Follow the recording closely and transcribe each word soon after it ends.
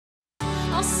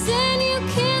I'll send you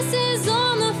kisses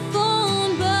on the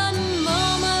phone, but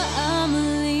mama,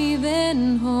 I'm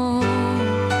leaving home.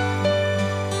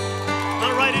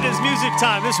 All right, it is music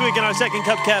time. This week in our Second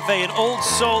Cup Cafe, an old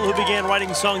soul who began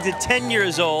writing songs at 10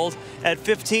 years old. At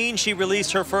 15, she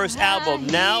released her first album.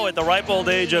 Now, at the ripe old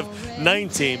age of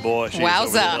 19, boy, she's over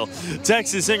the hill.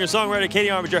 Texas singer-songwriter Katie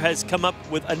Armiger has come up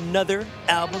with another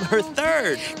album, her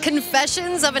third.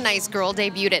 Confessions of a Nice Girl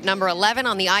debuted at number 11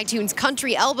 on the iTunes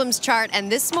Country Albums chart,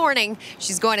 and this morning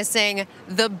she's going to sing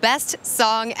the best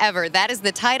song ever. That is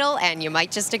the title, and you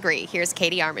might just agree. Here's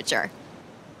Katie Armiger.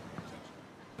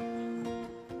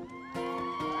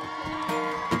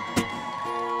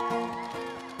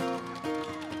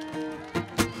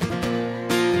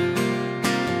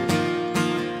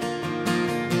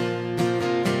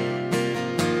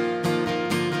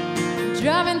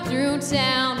 Driving through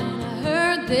town and I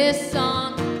heard this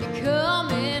song. You're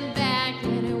coming back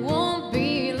and it won't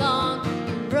be long.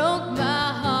 You broke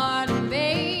my heart and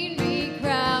made me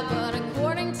cry, but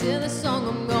according to the song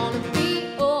I'm gonna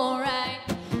be alright.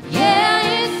 Yeah,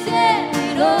 it said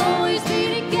we'd always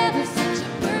be together, such a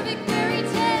perfect fairy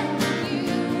tale.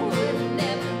 You would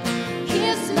never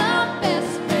kiss my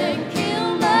best friend,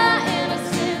 kill my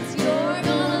innocence. You're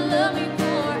gonna love me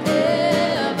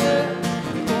forever.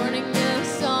 According to the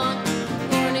song,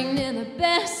 according to the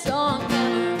best song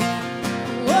ever.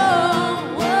 Whoa,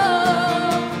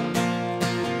 whoa,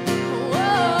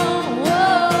 whoa,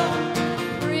 whoa.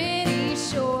 Pretty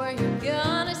sure you're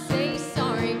gonna say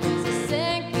sorry, 'cause the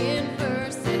second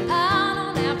verse said I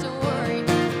don't have to worry.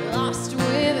 Lost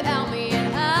without me and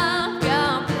I've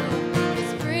got proof.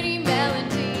 This pretty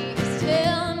melody is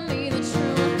telling me the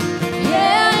truth.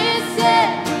 Yeah, it said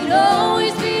we'd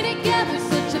always be together,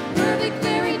 such a perfect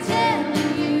fairy tale.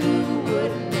 And you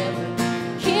would never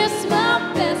kiss my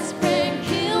best friend,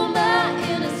 kill my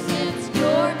innocence.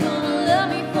 You're gonna love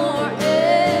me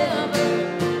forever.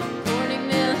 According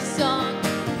to the song,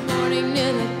 according to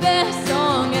the best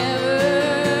song ever.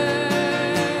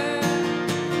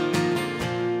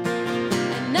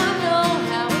 And I know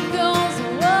how it goes.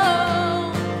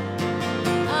 Whoa,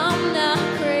 I'm not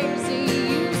crazy.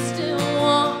 You still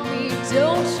want me,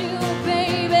 don't you,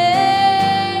 baby?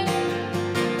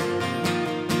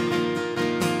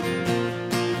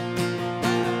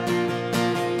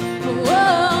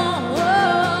 Whoa,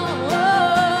 whoa, whoa.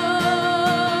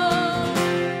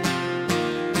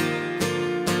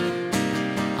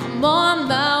 I'm on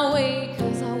my way,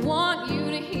 'cause I want you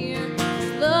to hear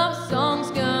this love song's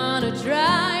gonna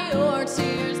dry your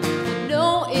tears. I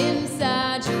know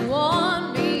inside you want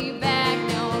me back.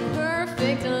 Now a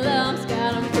perfect love's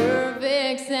got a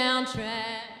perfect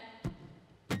soundtrack.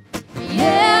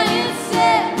 Yeah, it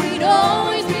said we'd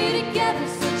always be together,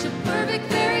 such a perfect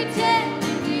fairy tale.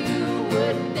 And you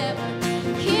would never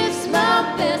kiss my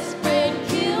best friend,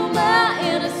 kill my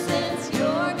innocence.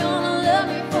 You're gonna love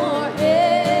me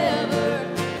forever.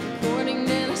 According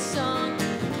to the song,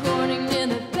 according to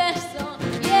the best song.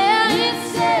 Yeah, it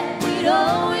said we'd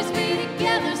always be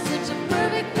together, such a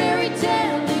perfect fairy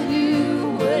tale. And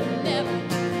you would never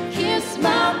kiss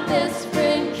my best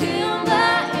friend, kill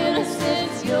my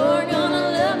innocence. You're gonna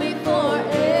love me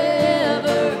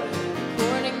forever.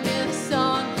 According to the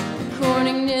song,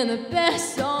 according to the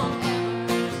best song ever.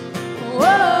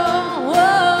 Whoa,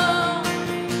 whoa,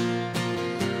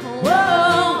 whoa,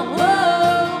 whoa,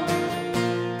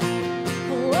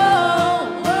 whoa,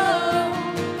 whoa.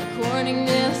 According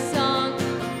to the song,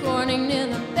 according to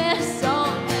the best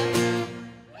song ever.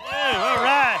 Hey, all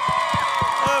right.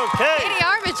 Okay. Katie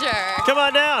Armiger. Come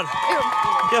on down.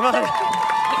 Come on.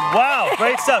 Wow,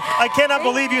 great stuff. I cannot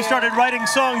believe you started writing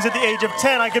songs at the age of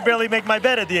 10. I could barely make my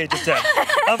bed at the age of 10.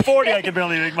 I'm 40, I could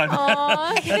barely make my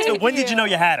bed. When did you know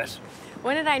you had it?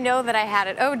 When did I know that I had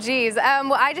it? Oh, geez.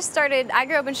 Well, I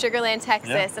grew up in Sugar Land,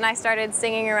 Texas, and I started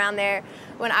singing around there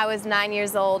when I was 9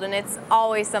 years old, and it's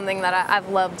always something that I've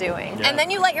loved doing. And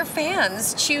then you let your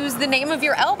fans choose the name of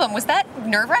your album. Was that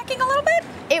nerve-wracking a little bit?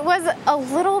 It was a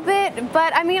little bit,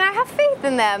 but I mean, I have faith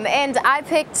in them, and I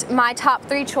picked my top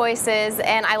 3 choices,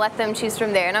 and I let them choose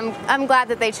from there, and I'm glad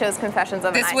that they chose Confessions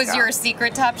of a Nice Girl. This was your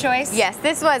secret top choice? Yes,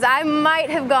 this was. I might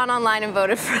have gone online and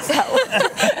voted for that one.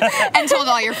 And told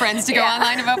all your friends to go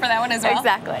online and vote for that one as well?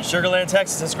 Exactly. Sugar Land,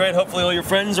 Texas, that's great. Hopefully all your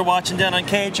friends are watching down on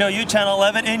KHOU Channel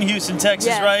 11 in Houston,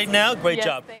 Texas right now. Great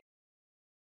job.